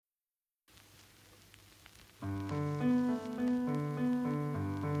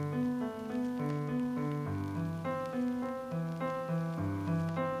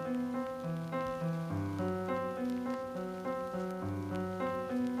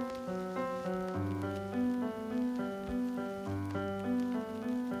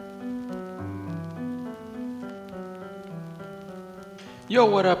Yo,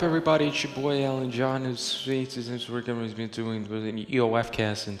 what up, everybody? It's your boy Alan John. We're going to be doing an EOF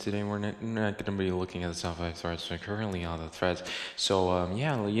cast, and today we're not going to be looking at the top 5 threads. We're currently on the threads. So,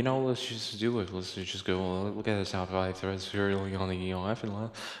 let's just do it. Let's just go look at the top 5 threads currently on the EOF,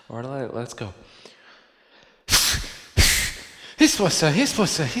 and let's go.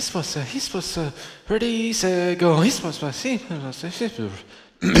 Ready, set, go.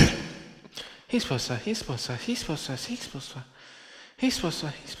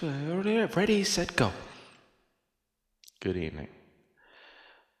 Ready, set, go. Good evening.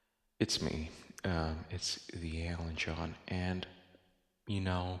 It's me. It's the Alan John, and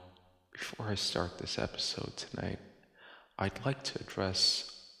before I start this episode tonight, I'd like to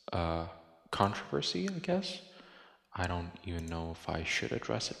address controversy, I guess. I don't even know if I should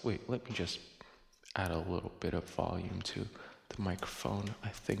address it. Wait, let me just add a little bit of volume to the microphone. I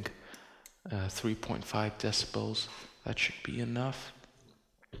think 3.5 decibels, that should be enough.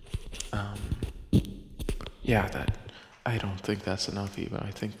 I don't think that's enough even.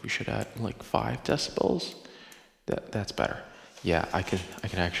 I think we should add like 5 decibels. That's better. Yeah, I can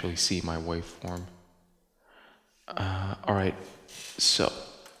actually see my waveform. All right. So,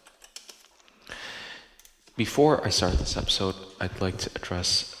 before I start this episode, I'd like to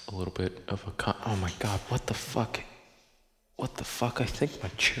address a little bit of oh my god, what the fuck? What the fuck? I think my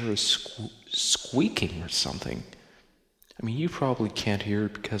chair is squeaking or something. I mean, you probably can't hear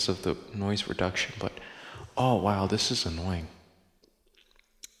it because of the noise reduction, but oh wow, this is annoying.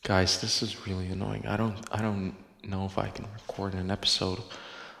 Guys, this is really annoying. I don't know if I can record an episode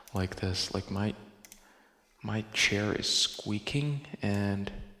like this. Like my chair is squeaking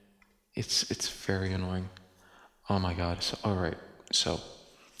and it's very annoying. Oh my god. So alright. So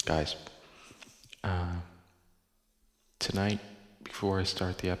guys, tonight before I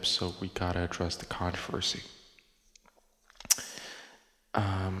start the episode, we gotta address the controversy.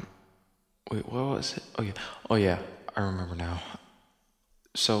 Wait, what was it? Oh yeah, I remember now.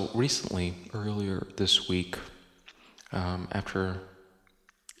 So recently, earlier this week, after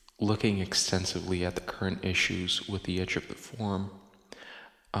looking extensively at the current issues with the Edge of the Forum,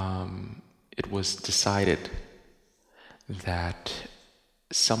 it was decided that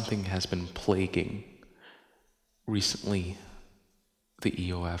something has been plaguing recently the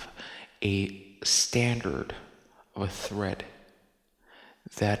EOF, a standard of a thread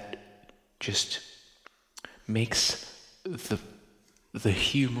that just makes the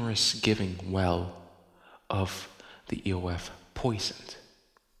humorous giving well of the EOF poisoned.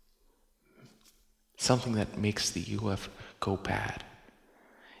 Something that makes the EOF go bad.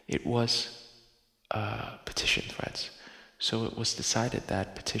 It was petition threads. So it was decided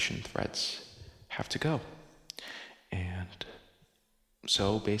that petition threads have to go. And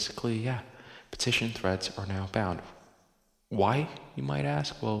so basically, yeah, petition threads are now bound. Why, you might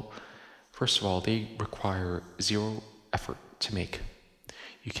ask? Well, first of all, they require zero effort to make.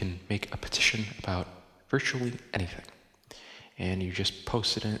 You can make a petition about virtually anything, and you just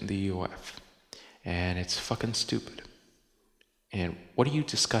post it in the EOF, and it's fucking stupid. And what are you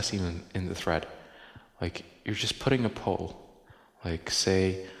discussing in the thread? Like, you're just putting a poll, like,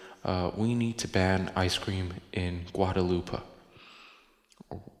 say, we need to ban ice cream in Guadalupe,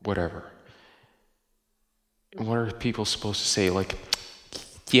 or whatever. What are people supposed to say? Like,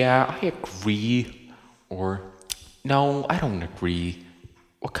 yeah, I agree, or no, I don't agree.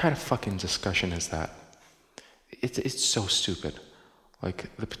 What kind of fucking discussion is that? It's so stupid.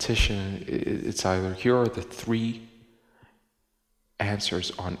 Like, the petition, it's either here are the 3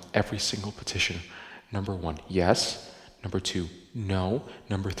 answers on every single petition. Number 1, yes. Number 2, no.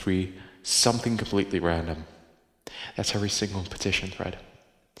 Number 3, something completely random. That's every single petition thread.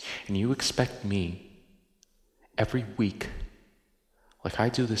 And you expect me every week, like I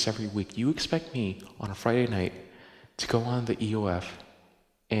do this every week, you expect me on a Friday night to go on the EOF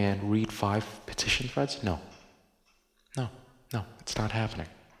and read 5 petition threads? No, it's not happening.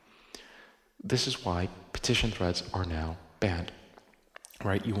 This is why petition threads are now banned.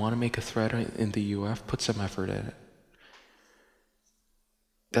 Right? You want to make a thread in the EOF? Put some effort in it.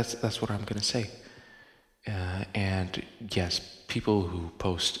 That's what I'm gonna say. And yes, people who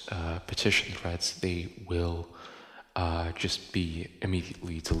post petition threads, they will just be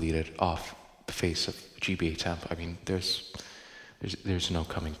immediately deleted off the face of GBA temp. I mean, there's no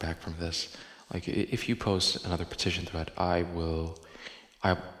coming back from this. Like, if you post another petition thread, I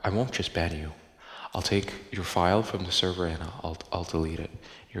won't just ban you. I'll take your file from the server and I'll delete it.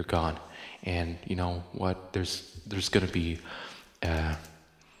 You're gone. And you know what? There's gonna be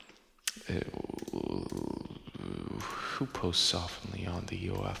who posts oftenly on the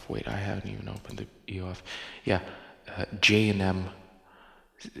EOF? Wait, I haven't even opened the EOF. Yeah, J&M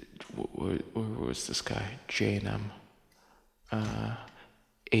Where was this guy? J&M.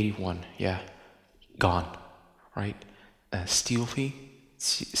 81, yeah. Gone, right? Steel fee,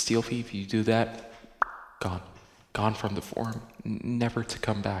 if you do that, gone. Gone from the forum, never to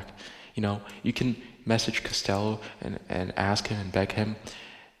come back. You can message Costello and ask him and beg him,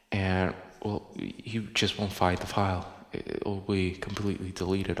 and, well, you just won't find the file. It'll be completely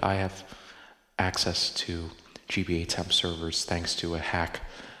deleted. I have access to GBA temp servers thanks to a hack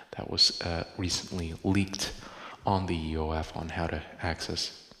that was recently leaked on the EOF on how to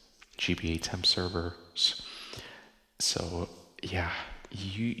access GBA temp servers. So yeah,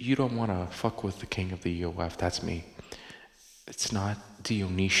 you don't want to fuck with the king of the EOF. That's me. It's not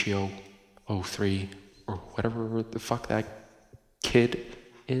Dionisio 03 or whatever the fuck that kid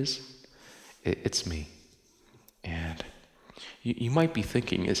is. It's me. And you might be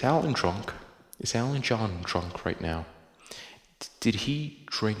thinking, is Alan drunk? Is Alan John drunk right now? Did he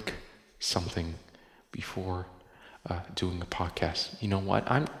drink something before doing a podcast? You know what?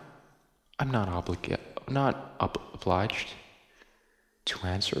 I'm not obliged to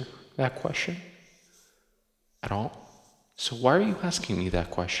answer that question at all. So why are you asking me that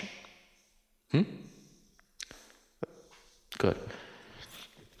question? Good.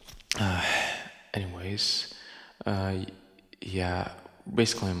 Anyways, yeah.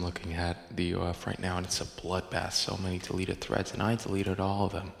 Basically, I'm looking at the UF right now, and it's a bloodbath. So many deleted threads, and I deleted all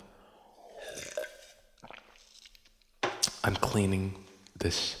of them. I'm cleaning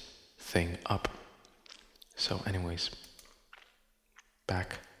this thing up. So, anyways,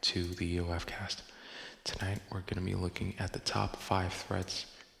 back to the EOF cast. Tonight, we're going to be looking at the top 5 threads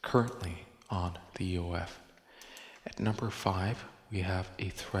currently on the EOF. At number 5, we have a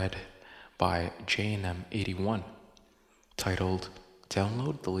thread by JNM81 titled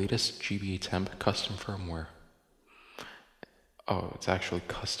Download the latest GBA temp custom firmware. Oh, it's actually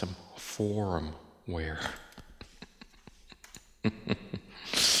custom forumware.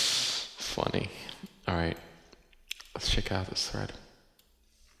 Funny. Alright, let's check out this thread.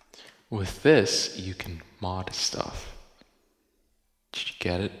 With this, you can mod stuff. Did you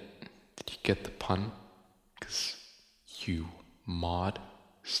get it? Did you get the pun? Because you mod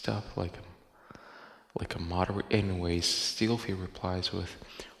stuff like a moderator. Anyways, Steelfy replies with,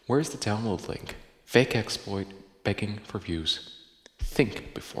 "Where's the download link? Fake exploit begging for views.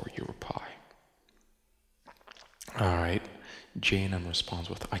 Think before you reply." Alright, JNM responds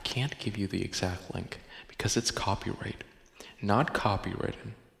with, "I can't give you the exact link because it's copyright. Not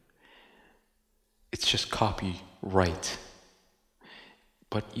copywritten. It's just copyright.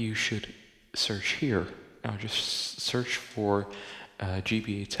 But you should search here. Now just search for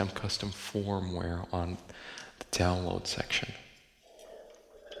GBA temp custom firmware on the download section."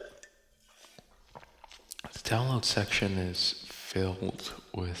 The download section is filled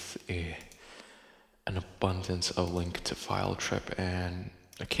with an abundance of link to file trip, and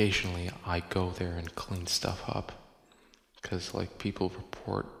occasionally I go there and clean stuff up because people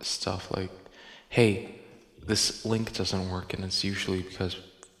report stuff like, "Hey, this link doesn't work," and it's usually because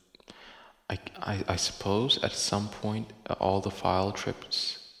I suppose at some point all the file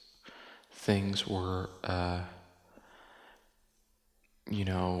trips things were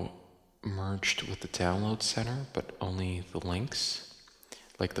merged with the download center, but only the links,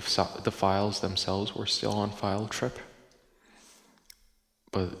 like the files themselves, were still on file trip,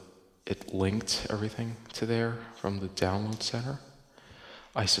 but it linked everything to there from the download center,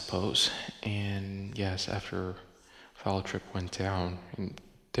 I suppose. And yes, after file trip went down, and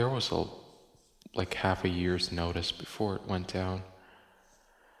there was half a year's notice before it went down.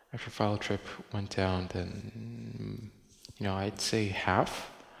 After file trip went down, then I'd say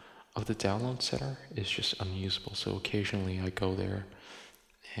half of the download center is just unusable. So occasionally I go there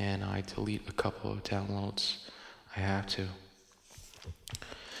and I delete a couple of downloads. I have to.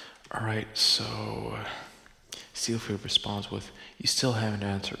 Alright, so Steelfield responds with, "You still haven't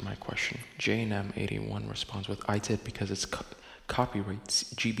answered my question." JNM81 responds with, "I did because it's copyright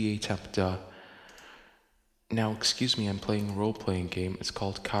GBA temp, duh." Now, excuse me, I'm playing a role-playing game. It's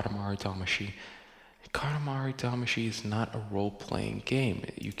called Katamari Damacy. Katamari Damacy is not a role-playing game.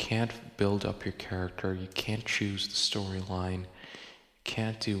 You can't build up your character. You can't choose the storyline. You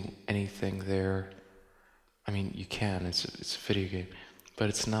can't do anything there. I mean, you can. It's a video game. But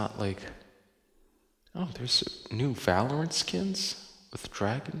it's not like, oh, there's new Valorant skins with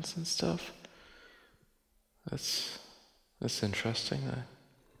dragons and stuff. That's interesting. That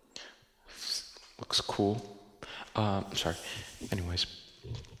looks cool. Sorry. Anyways,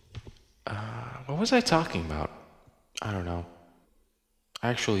 what was I talking about? I don't know. I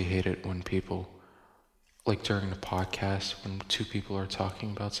actually hate it when people like during the podcast when two people are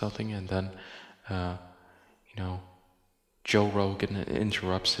talking about something, and then uh, you know, Joe Rogan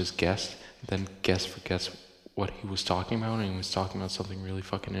interrupts his guest, then guest forgets what he was talking about, and he was talking about something really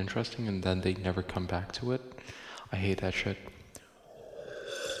fucking interesting, and then they never come back to it. I hate that shit.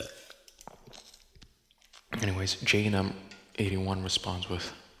 Anyways, J&M81 responds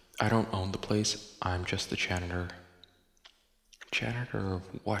with, I don't own the place, I'm just the janitor. Janitor of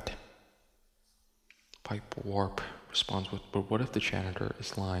what? Pipe Warp responds with, but what if the janitor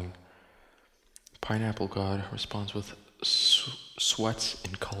is lying? Pineapple God responds with, sweats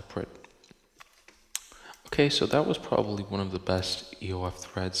in culprit. Okay, so that was probably one of the best EOF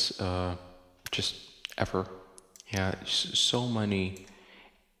threads just ever. Yeah, so many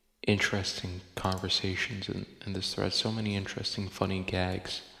interesting conversations in this thread, so many interesting funny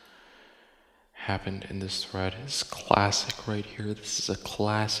gags happened in this thread. It's classic right here. This is a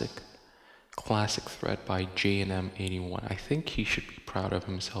classic thread by JNM81. I think he should be proud of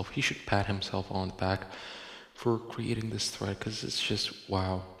himself. He should pat himself on the back for creating this thread, because it's just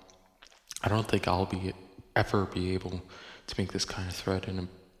wow. I don't think I'll ever be able to make this kind of thread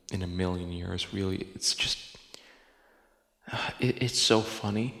in a million years. Really, it's just it's so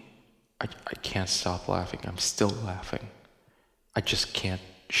funny. I can't stop laughing. I'm still laughing. I just can't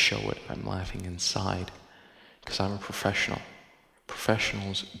show it. I'm laughing inside because I'm a professional.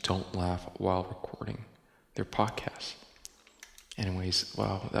 Professionals don't laugh while recording their podcasts. Anyways,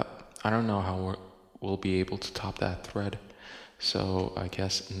 wow, I don't know how we'll be able to top that thread. So I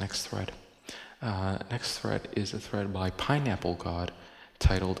guess next thread. Next thread is a thread by Pineapple God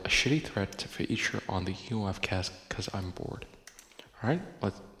titled "A Shitty Thread to Feature on the UF Cast Because I'm Bored." All right,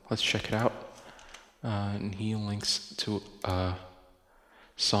 let's check it out. And he links to a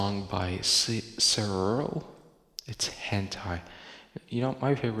song by Cyril. It's Hentai. You know,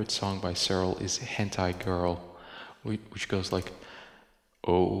 my favorite song by Cyril is Hentai Girl, which goes like,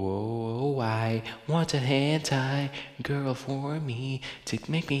 oh, I want a hentai girl for me to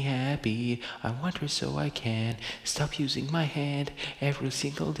make me happy. I want her so I can stop using my hand every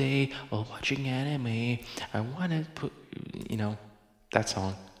single day while watching anime. I want to put, that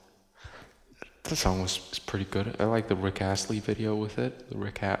song. The song was pretty good. I like the Rick Astley video with it. The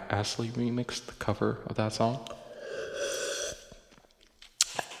Rick Astley remix, the cover of that song.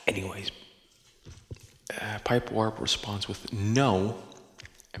 Anyways, Pipe Warp responds with no.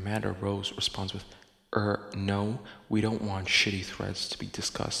 Amanda Rose responds with, no, we don't want shitty threads to be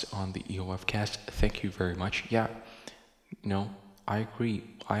discussed on the EOF cast. Thank you very much. Yeah, no, I agree.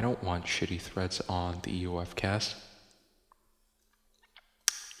 I don't want shitty threads on the EOF cast.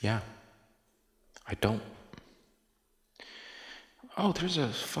 Yeah, I don't. Oh, there's a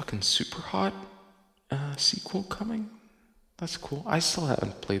fucking super hot sequel coming. That's cool. I still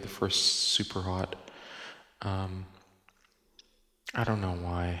haven't played the first super hot. I don't know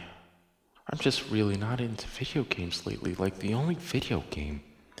why. I'm just really not into video games lately. Like, the only video game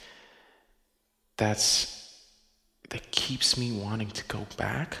that keeps me wanting to go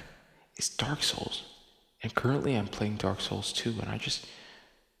back is Dark Souls. And currently I'm playing Dark Souls 2, and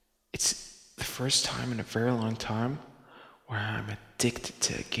it's the first time in a very long time where I'm addicted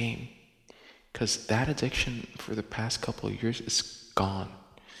to a game. Because that addiction for the past couple of years is gone.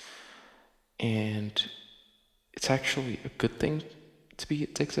 And it's actually a good thing to be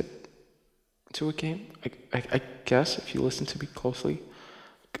addicted to a game. I guess if you listen to me closely,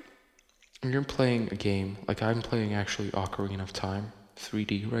 when you're playing a game, like I'm playing actually Ocarina of Time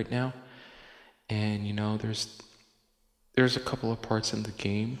 3D right now, and there's a couple of parts in the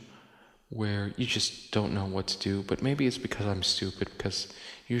game where you just don't know what to do, but maybe it's because I'm stupid, because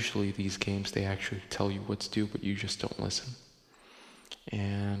usually these games, they actually tell you what to do, but you just don't listen.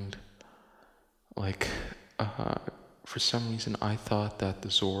 And like, for some reason I thought that the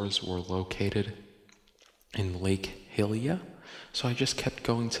Zors were located in Lake Hylia, so I just kept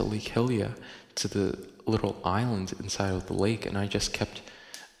going to Lake Hylia, to the little island inside of the lake, and I just kept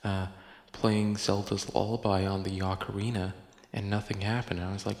playing Zelda's Lullaby on the ocarina, and nothing happened. And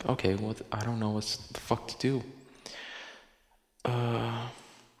I was like, okay, well, I don't know what the fuck to do.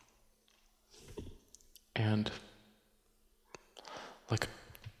 And like,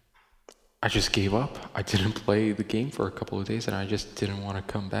 I just gave up. I didn't play the game for a couple of days, and I just didn't want to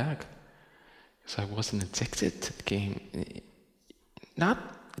come back because I wasn't addicted to the game. Not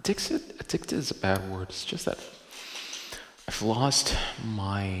addicted. Addicted is a bad word. It's just that I've lost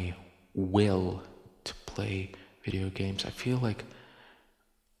my will to play video games. I feel like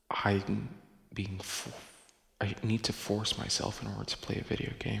I'm I need to force myself in order to play a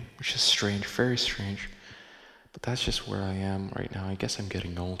video game, which is strange, very strange. But that's just where I am right now. I guess I'm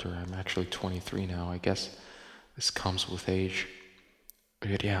getting older. I'm actually 23 now. I guess this comes with age.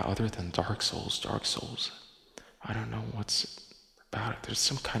 But yeah, other than Dark Souls, I don't know what's about it. There's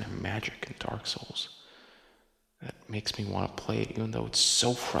some kind of magic in Dark Souls that makes me want to play it, even though it's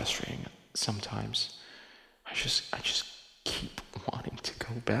so frustrating sometimes. I just keep wanting to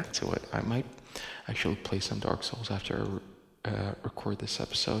go back to it. I might actually play some Dark Souls after I record this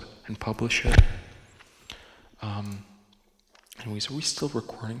episode and publish it. Anyways, are we still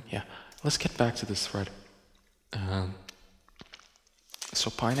recording? Yeah. Let's get back to this thread. So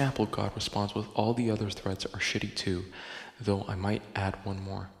Pineapple God responds with all the other threads are shitty too, though I might add one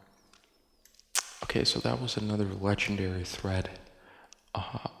more. Okay, so that was another legendary thread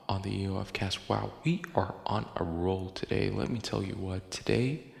on the EOF cast. Wow, we are on a roll today. Let me tell you what,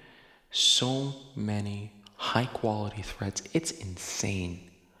 today, so many high quality threads. It's insane.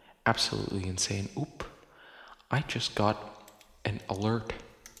 Absolutely insane. Oop. I just got an alert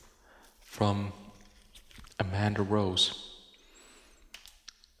from Amanda Rose.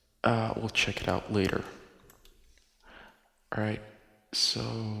 We'll check it out later. Alright,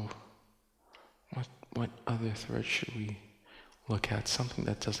 so what other thread should we look at? Something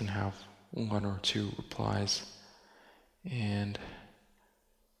that doesn't have one or two replies. And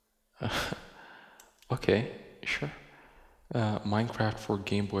okay, sure. Minecraft for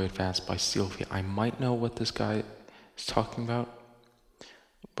Game Boy Advance by Sylvia. I might know what this guy is talking about.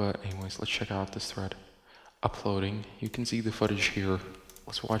 But anyways, let's check out this thread. Uploading. You can see the footage here.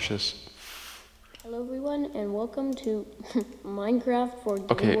 Let's watch this. Hello everyone and welcome to Minecraft for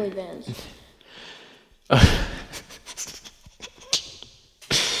Game Boy Advance.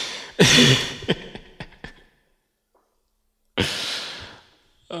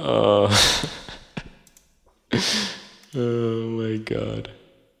 Oh my god.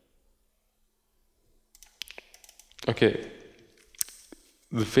 Okay.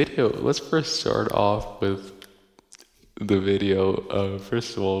 The video, let's first start off with the video.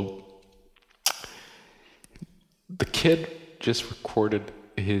 First of all, the kid just recorded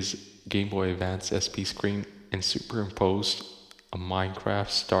his Game Boy Advance SP screen and superimposed a Minecraft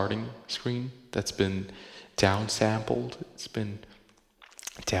starting screen that's been downsampled. It's been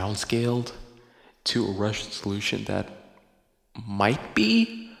downscaled to a resolution that might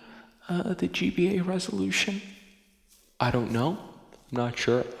be the GBA resolution. I don't know. I'm not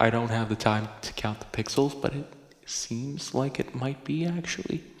sure. I don't have the time to count the pixels, but it seems like it might be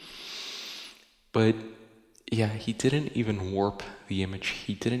actually. But yeah, he didn't even warp the image.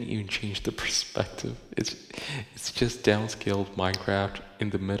 He didn't even change the perspective. It's just downscaled Minecraft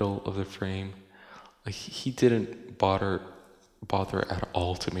in the middle of the frame. Like he didn't bother at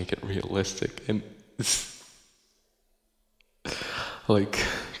all to make it realistic. And it's like,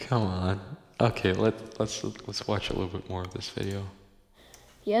 come on. Okay, let's watch a little bit more of this video.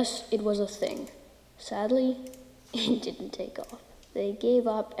 Yes, it was a thing. Sadly, it didn't take off. They gave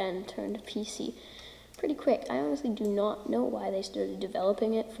up and turned to PC pretty quick. I honestly do not know why they started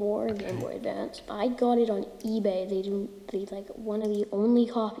developing it for Game Boy Advance. I got it on eBay. They like one of the only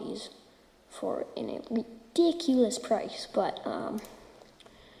copies for in a ridiculous price, but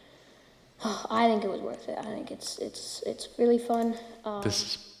I think it was worth it. I think it's really fun. This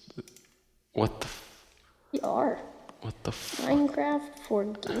is what the Minecraft for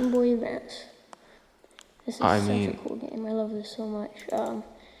Game Boy Advance. This is such a cool game. I love this so much.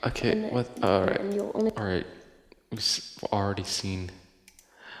 Okay, alright. We've already seen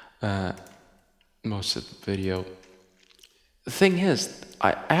most of the video. The thing is,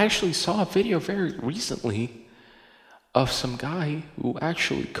 I actually saw a video very recently of some guy who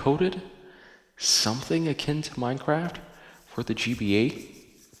actually coded something akin to Minecraft for the GBA.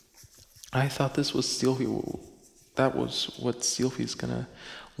 I thought this was Sylvia. That was what Sylvia's gonna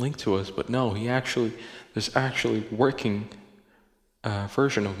link to us, but no, there's actually working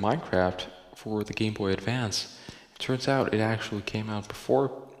version of Minecraft for the Game Boy Advance. It turns out it actually came out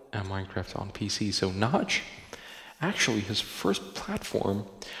before Minecraft on PC. So Notch, actually his first platform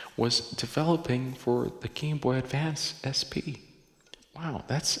was developing for the Game Boy Advance SP. Wow,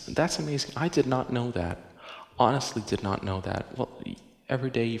 that's amazing. I did not know that. Honestly, did not know that. Well, every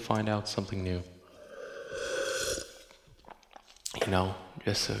day you find out something new. You know,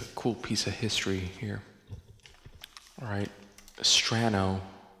 just a cool piece of history here. All right. Strano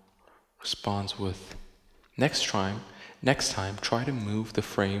responds with, next time, try to move the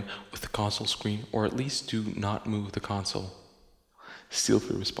frame with the console screen, or at least do not move the console.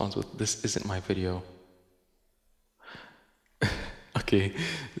 Steelford responds with, this isn't my video. Okay,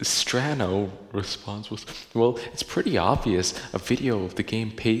 Strano responds with, well, it's pretty obvious a video of the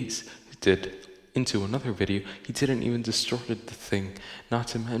game pasted into another video, he didn't even distorted the thing, not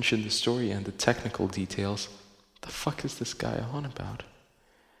to mention the story and the technical details. The fuck is this guy on about?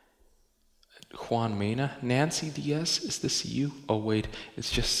 Juan Mena, Nancy Diaz, is this you? Oh wait,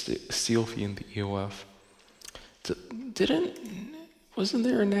 it's just Sylvie in the EOF. Wasn't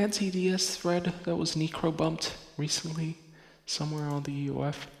there a Nancy Diaz thread that was necro bumped recently somewhere on the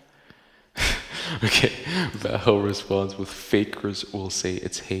EOF? Okay, Val responds with fakers will say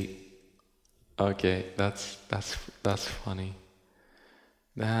it's hate. Okay, that's funny.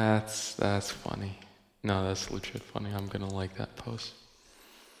 That's funny. No, that's legit funny. I'm gonna like that post.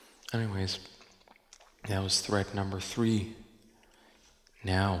 Anyways, that was thread number 3.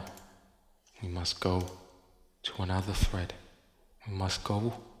 Now we must go to another thread. We must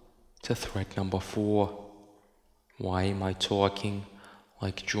go to thread number 4. Why am I talking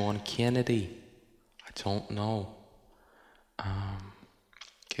like John Kennedy? I don't know.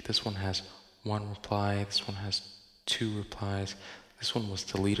 Okay, this one has 1 reply. This one has 2 replies. This one was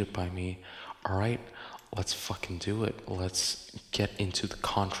deleted by me. Alright, let's fucking do it. Let's get into the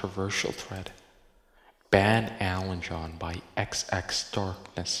controversial thread. Ban Alan John by XX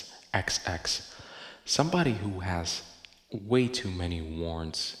Darkness XX. Somebody who has way too many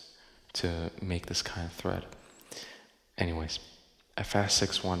warrants to make this kind of thread. Anyways,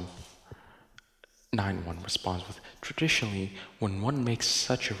 FS6191 responds with, traditionally, when one makes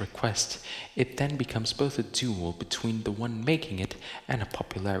such a request, it then becomes both a duel between the one making it and a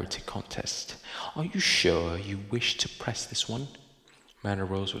popularity contest. Are you sure you wish to press this one? Manor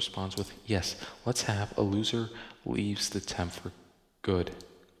Rose responds with, yes, let's have a loser leaves the temp for good.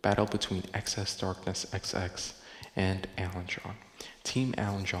 Battle between XS Darkness XX and Alan John. Team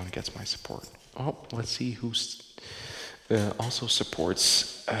Alan John gets my support. Oh, let's see who also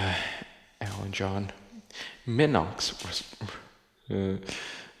supports Alan John. Minox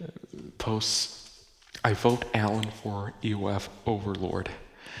posts, I vote Alan for EOF Overlord.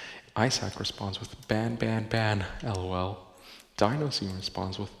 Isaac responds with, ban, ban, ban, lol. Dinoscene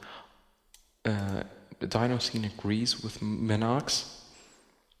responds with, Dinoscene agrees with Minox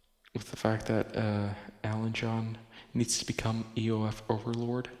with the fact that Alan John needs to become EOF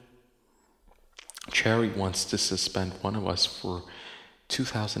Overlord. Cherry wants to suspend one of us for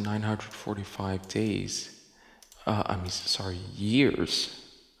 2,945 days. Years.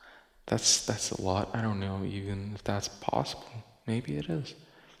 That's a lot. I don't know even if that's possible. Maybe it is.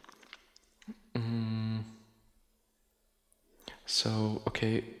 So,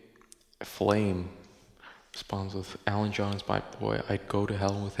 okay, Flame responds with, Alan John is my boy. I'd go to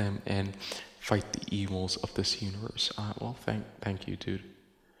hell with him and fight the evils of this universe. Well, thank you, dude.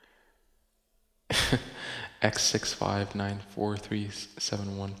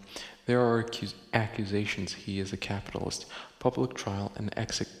 X6594371. There are accusations he is a capitalist. Public trial and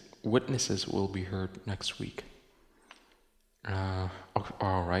witnesses will be heard next week.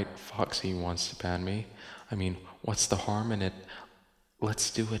 Alright, Foxy wants to ban me. I mean, what's the harm in it?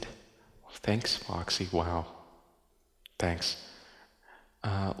 Let's do it. Thanks, Foxy. Wow. Thanks.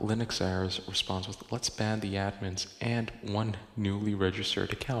 Linux Errors responds with, let's ban the admins and one newly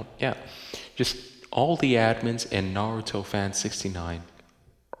registered account. Yeah, just all the admins and Naruto fan 69.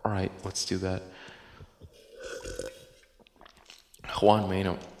 Alright, let's do that. Juan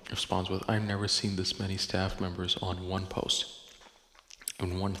Meno responds with, I've never seen this many staff members on one post.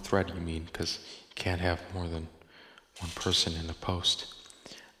 In one thread, you mean, because you can't have more than one person in a post.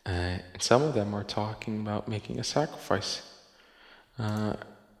 And some of them are talking about making a sacrifice. Alright,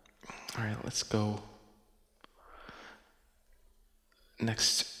 let's go.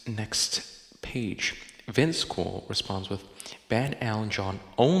 Next page. Vince Cool responds with, ban Alan John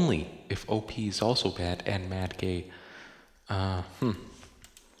only if OP is also bad and mad gay.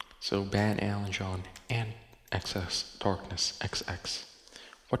 So ban Alan John and XS Darkness XX.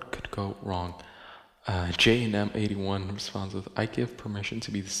 What could go wrong? JM81 responds with, I give permission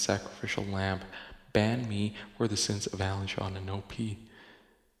to be the sacrificial lamb. Ban me for the sins of Alan John and OP.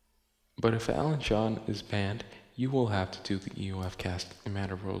 But if Alan John is banned, you will have to do the EOF cast.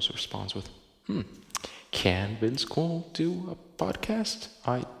 Amanda Rose responds with, can Vince Cole do a podcast?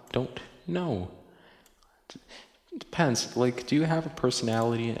 I don't know. It depends. Like, do you have a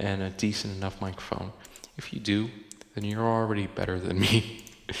personality and a decent enough microphone? If you do, then you're already better than me.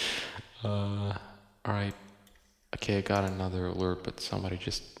 Alright. Okay, I got another alert, but somebody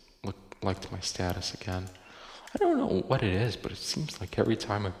just liked my status again. I don't know what it is, but it seems like every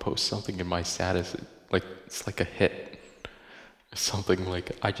time I post something in my status, it's like a hit. Something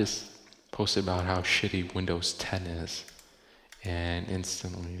like, I just posted about how shitty Windows 10 is, and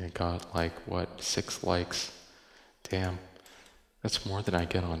instantly I got 6 likes. Damn. That's more than I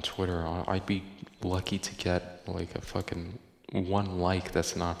get on Twitter. I'd be lucky to get like a fucking one like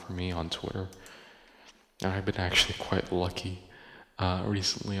that's not for me on Twitter. And I've been actually quite lucky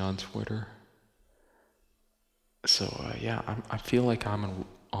recently on Twitter. So yeah, I feel like on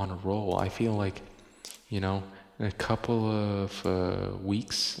a roll. I feel like, in a couple of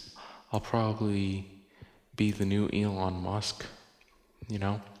weeks, I'll probably be the new Elon Musk. You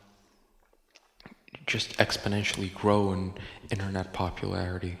know, just exponentially grow in internet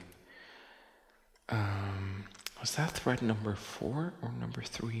popularity. Was that thread number 4 or number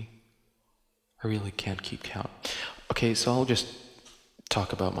 3? I really can't keep count. Okay, so I'll just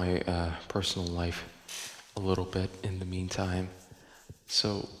talk about my personal life a little bit in the meantime.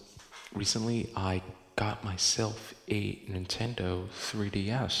 So, recently I got myself a Nintendo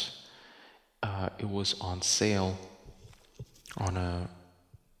 3DS. It was on sale on a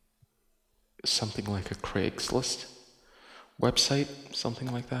something like a Craigslist website,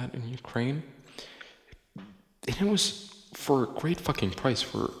 something like that in Ukraine. And it was for a great fucking price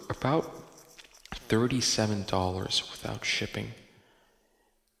for about $37 without shipping.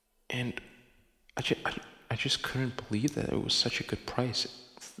 And I just couldn't believe that it was such a good price.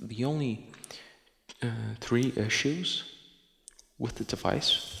 The only three issues with the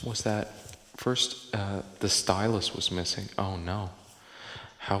device was that first, the stylus was missing. Oh no.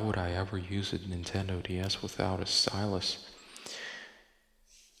 How would I ever use a Nintendo DS without a stylus?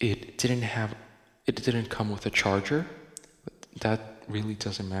 It didn't come with a charger. That really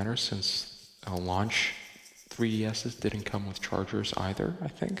doesn't matter since launch 3DSs didn't come with chargers either, I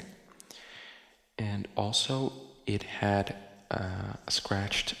think. And also, it had a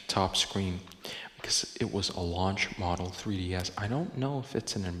scratched top screen because it was a launch model 3DS. I don't know if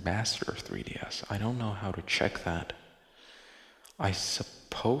it's an ambassador 3DS. I don't know how to check that. I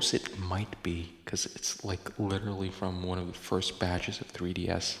suppose it might be because it's like literally from one of the first batches of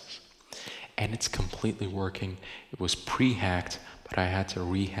 3DSs. And it's completely working. It was pre-hacked, but I had to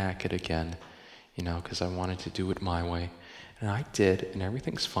rehack it again, because I wanted to do it my way. And I did, and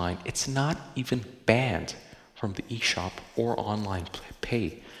everything's fine. It's not even banned from the eShop or online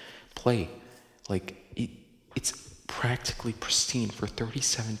play. Like it's practically pristine for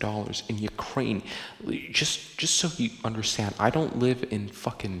 $37 in Ukraine. Just so you understand, I don't live in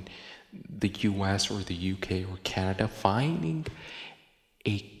fucking the US or the UK or Canada. Finding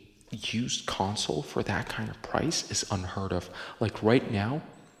a used console for that kind of price is unheard of. Like right now,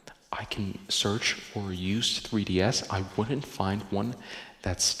 I can search for a used 3DS. I wouldn't find one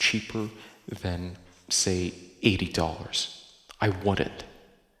that's cheaper than, say, $80. I wouldn't.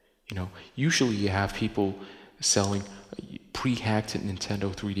 Usually you have people selling pre-hacked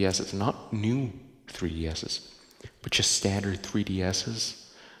Nintendo 3DSs, not new 3DSs, but just standard 3DSs,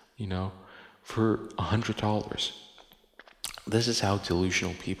 for $100. This is how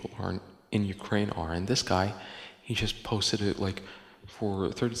delusional people are in Ukraine are. And this guy, he just posted it like for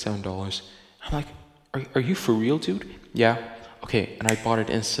 $37. I'm like, are you for real, dude? Yeah. Okay, and I bought it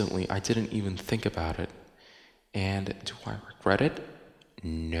instantly. I didn't even think about it. And do I regret it?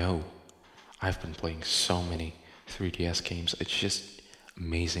 No. I've been playing so many 3DS games. It's just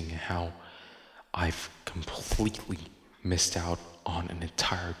amazing how I've completely missed out on an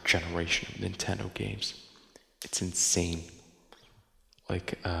entire generation of Nintendo games. It's insane.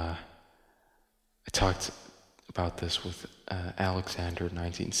 Like, I talked about this with Alexander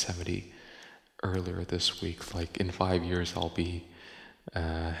 1970 earlier this week. Like, in 5 years, I'll be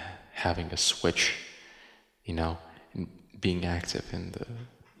having a Switch, and being active in the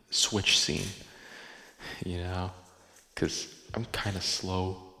Switch scene, because I'm kind of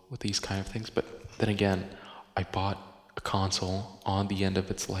slow with these kind of things. But then again, I bought a console on the end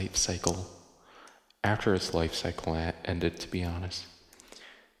of its life cycle, after its life cycle ended, to be honest.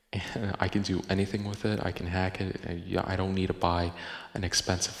 I can do anything with it. I can hack it. I don't need to buy an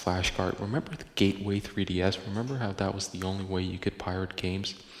expensive flash card. Remember the Gateway 3DS? Remember how that was the only way you could pirate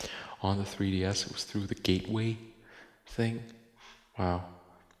games on the 3DS? It was through the Gateway thing. Wow.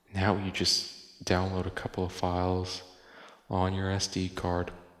 Now you just download a couple of files on your SD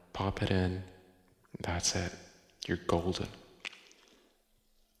card, pop it in. That's it. You're golden.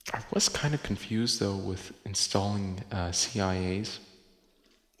 I was kind of confused though with installing CIAs.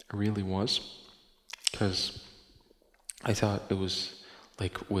 I really was, because I thought it was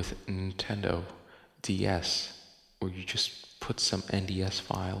like with Nintendo DS, where you just put some NDS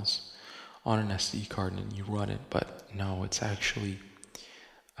files on an SD card and you run it. But no, um, it's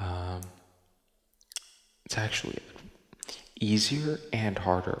actually easier and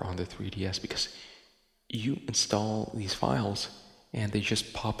harder on the 3DS because you install these files and they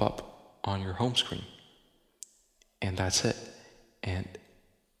just pop up on your home screen, and that's it.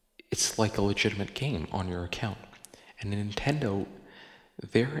 it's like a legitimate game on your account. And Nintendo,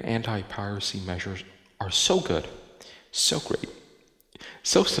 their anti-piracy measures are so good, so great,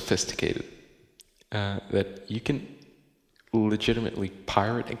 so sophisticated, that you can legitimately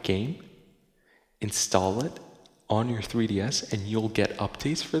pirate a game, install it on your 3DS, and you'll get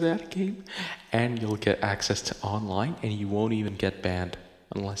updates for that game, and you'll get access to online, and you won't even get banned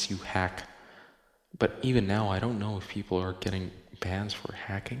unless you hack. But even now, I don't know if people are getting bans for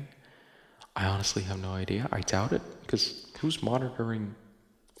hacking. I honestly have no idea. I doubt it, because who's monitoring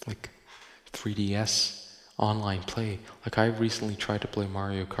like 3DS online play? Like, I recently tried to play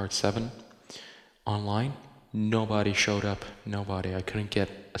Mario Kart 7 online. Nobody showed up. Nobody. I couldn't get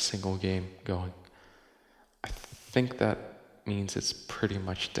a single game going. I think that means it's pretty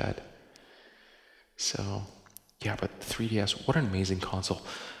much dead. So, yeah, but 3DS, what an amazing console.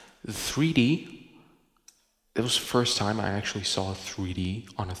 The 3D, it was the first time I actually saw 3D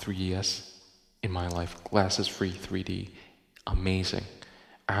on a 3DS in my life. Glasses free 3D. Amazing.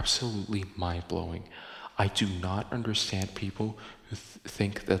 Absolutely mind blowing. I do not understand people who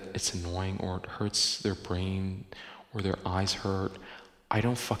think that it's annoying or it hurts their brain or their eyes hurt. I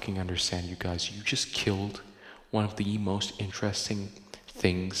don't fucking understand you guys. You just killed one of the most interesting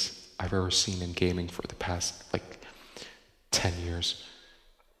things I've ever seen in gaming for the past like 10 years.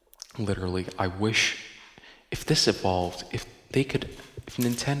 Literally, I wish if this evolved, if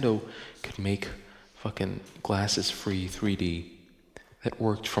Nintendo could make fucking glasses free 3D that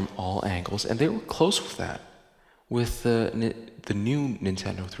worked from all angles, and they were close with that with the new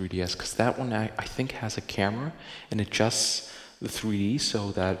Nintendo 3DS, because that one I think has a camera and adjusts the 3D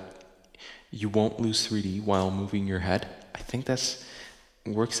so that you won't lose 3D while moving your head. I think that's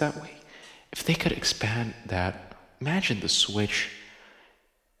works that way. If they could expand that, imagine the Switch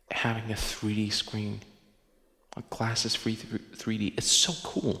having a 3D screen, like glasses free 3D. It's so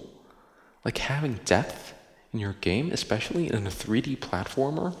cool. Like having depth in your game, especially in a 3D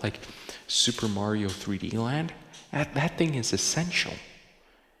platformer like Super Mario 3D Land, that thing is essential.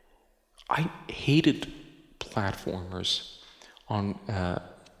 I hated platformers on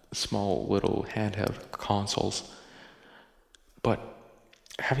small little handheld consoles, but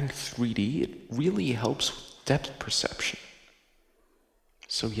having 3D, it really helps with depth perception.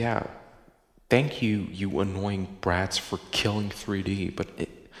 So yeah, thank you, you annoying brats, for killing 3D. But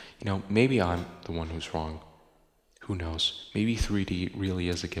maybe I'm the one who's wrong. Who knows? Maybe 3D really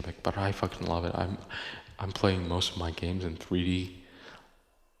is a gimmick, but I fucking love it. I'm playing most of my games in 3D.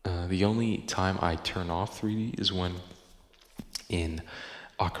 The only time I turn off 3D is when in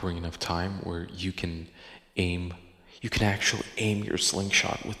Ocarina of Time, where you can actually aim your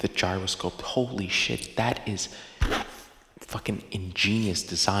slingshot with the gyroscope. Holy shit, that is fucking ingenious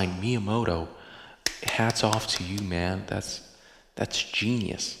design. Miyamoto, hats off to you, man. That's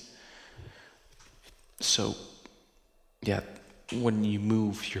genius. So yeah, when you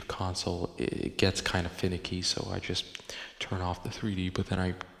move your console, it gets kind of finicky, so I just turn off the 3D, but then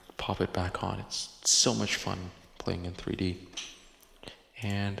I pop it back on. It's so much fun playing in 3D.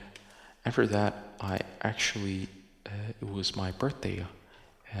 And after that, I actually, it was my birthday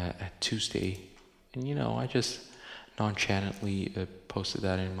at Tuesday, and I just nonchalantly posted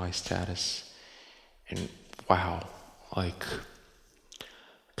that in my status, and wow, like,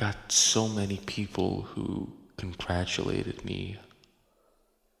 got so many people who congratulated me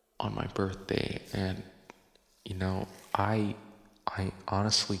on my birthday, and I I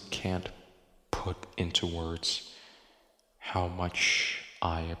honestly can't put into words how much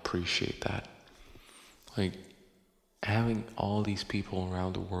I appreciate that. Like, having all these people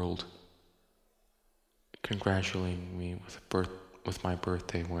around the world congratulating me with my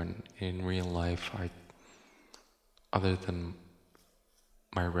birthday, when in real life, other than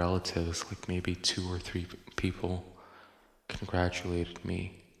my relatives, like maybe two or three people congratulated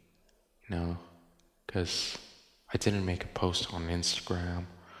me, because I didn't make a post on Instagram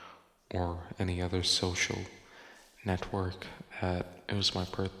or any other social network that it was my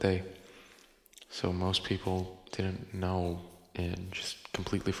birthday. So most people didn't know and just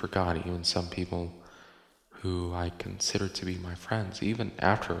completely forgot. Even some people who I considered to be my friends, even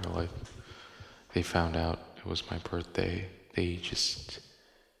after like they found out it was my birthday, they just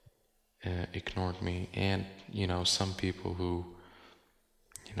ignored me. And some people who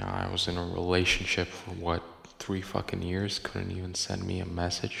I was in a relationship for 3 fucking years, couldn't even send me a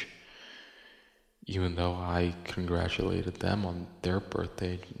message, even though I congratulated them on their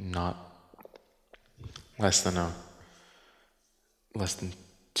birthday not less than a less than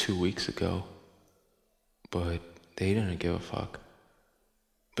 2 weeks ago. But they didn't give a fuck.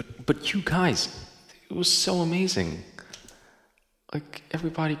 But you guys, it was so amazing. Like,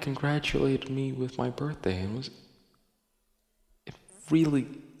 everybody congratulated me with my birthday, and it really,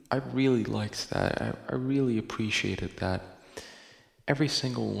 I really liked that. I really appreciated that. Every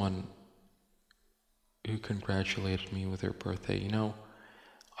single one who congratulated me with their birthday,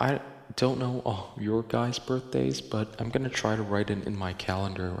 I don't know all your guys' birthdays, but I'm gonna try to write it in my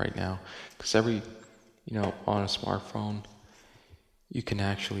calendar right now. Because on a smartphone, you can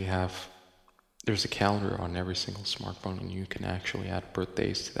actually there's a calendar on every single smartphone, and you can actually add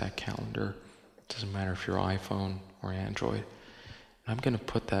birthdays to that calendar. It doesn't matter if you're iPhone or Android. And I'm gonna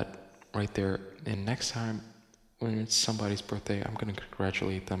put that right there, and next time when it's somebody's birthday, I'm gonna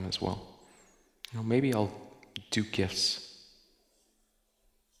congratulate them as well. Maybe I'll do gifts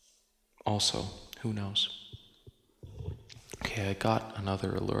also. Who knows? Okay, I got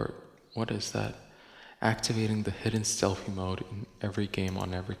another alert. What is that? Activating the hidden stealthy mode in every game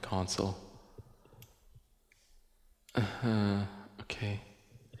on every console. Okay.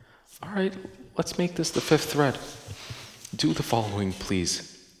 Alright, let's make this the fifth thread. Do the following,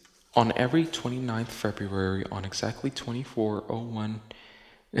 please. On every 29th February, on exactly 24:01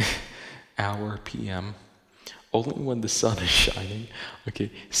 hour PM, only when the sun is shining,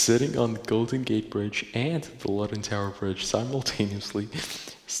 okay, sitting on the Golden Gate Bridge and the London Tower Bridge simultaneously,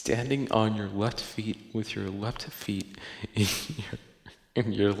 standing on your left feet with your left feet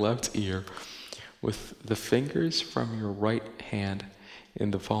in your left ear, with the fingers from your right hand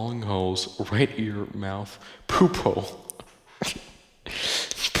in the following holes: right ear, mouth, poop hole.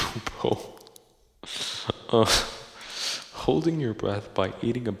 Poop hole. Holding your breath by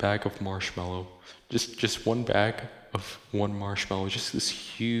eating a bag of marshmallow. Just one bag of one marshmallow. Just this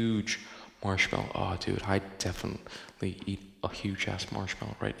huge marshmallow. Oh, dude, I definitely eat a huge ass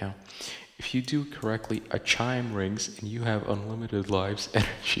marshmallow right now. If you do correctly, a chime rings and you have unlimited lives,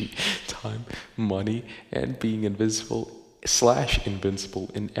 energy, time, money, and being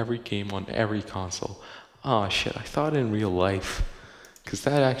invisible/invincible in every game on every console. Oh shit, I thought in real life. Because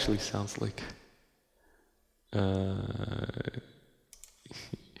that actually sounds uh,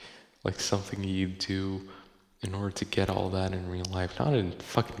 like something you do in order to get all that in real life, not in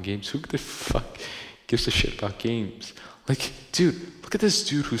fucking games. Who the fuck gives a shit about games? Like, dude, look at this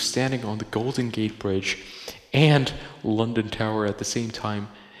dude who's standing on the Golden Gate Bridge and London Tower at the same time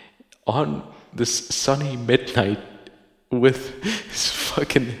on this sunny midnight with his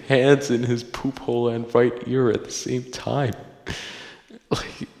fucking hands in his poop hole and right ear at the same time.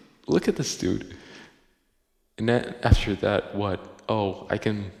 Like, look at this dude. And then after that, what? Oh, I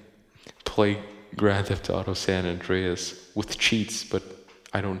can play Grand Theft Auto San Andreas with cheats, but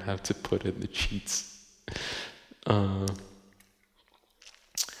I don't have to put in the cheats. Uh,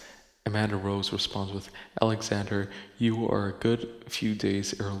 Amanda Rose responds with, Alexander, you are a good few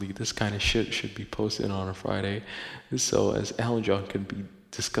days early. This kind of shit should be posted on a Friday, so as Alan John can be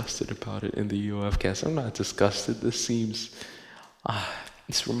disgusted about it in the UF cast. I'm not disgusted. This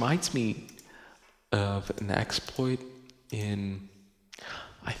reminds me of an exploit in,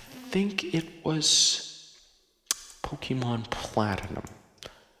 I think it was Pokemon Platinum.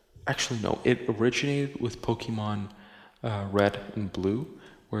 Actually, no, it originated with Pokemon Red and Blue,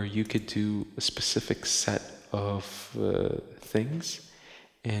 where you could do a specific set of things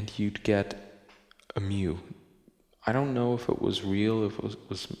and you'd get a Mew. I don't know if it was real, if it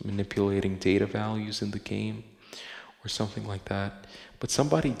was manipulating data values in the game or something like that, but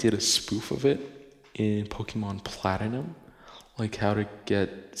somebody did a spoof of it in Pokemon Platinum, like how to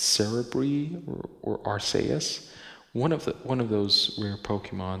get Cerebree or Arceus, one of those rare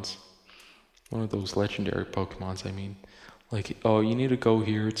Pokemons, one of those legendary Pokemons. I mean, like, oh, you need to go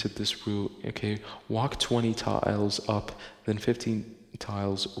here to this route. Okay, walk 20 tiles up, then 15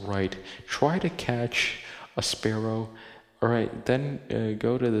 tiles right. Try to catch a sparrow. All right, then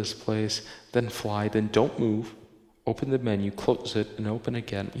go to this place, then fly, then don't move. Open the menu, close it, and open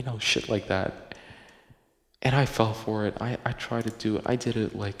again. Shit like that. And I fell for it. I tried to do it. I did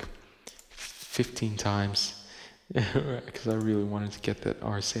it like 15 times because I really wanted to get that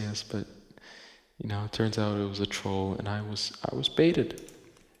Arceus, but it turns out it was a troll, and I was baited.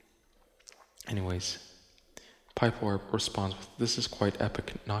 Anyways, Pipewarp responds with, "This is quite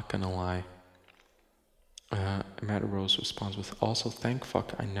epic, not gonna lie." Amanda Rose responds with, "Also, thank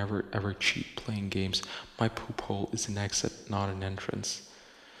fuck I never ever cheat playing games. My poop hole is an exit, not an entrance."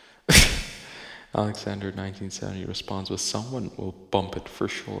 Alexander 1970 responds with, "Someone will bump it for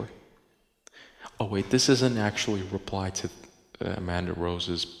sure." Oh wait, this isn't actually a reply to Amanda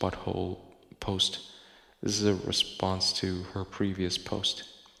Rose's butthole post. This is a response to her previous post.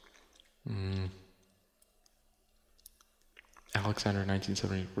 Alexander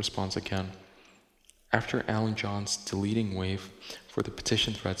 1970 responds again. after Alan John's deleting wave for the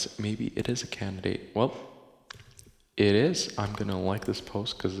petition threads, maybe it is a candidate. Well, it is. I'm gonna like this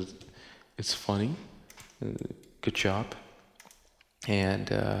post because it's funny. Good job. And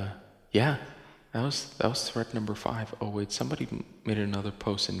yeah, that was thread number 5. Oh wait, somebody made another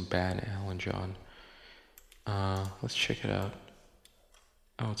post and banned Alan John. Let's check it out.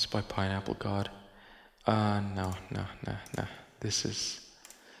 Oh, it's by Pineapple God. No. This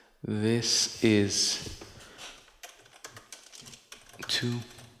is too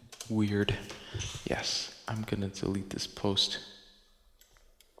weird. Yes, I'm gonna delete this post.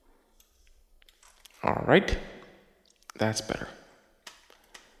 All right, that's better.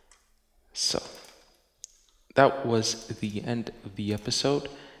 So that was the end of the episode,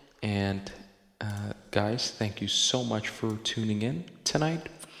 and guys, thank you so much for tuning in tonight,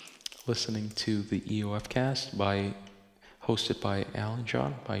 listening to the EOF cast hosted by Alan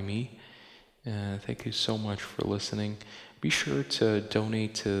John, by me. Thank you so much for listening. Be sure to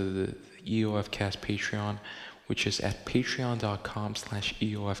donate to the EOFcast Patreon, which is at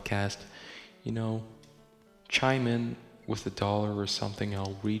patreon.com/EOFcast. Chime in with $1 or something.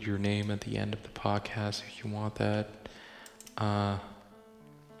 I'll read your name at the end of the podcast if you want that.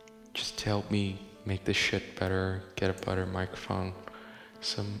 Just to help me make this shit better, get a better microphone,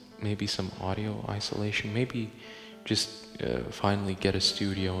 maybe some audio isolation, maybe just finally get a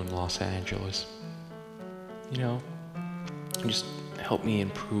studio in Los Angeles. Just help me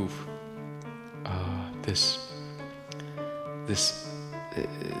improve this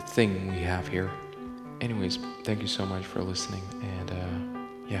thing we have here. Anyways, thank you so much for listening, and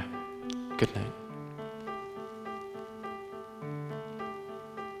yeah, good night.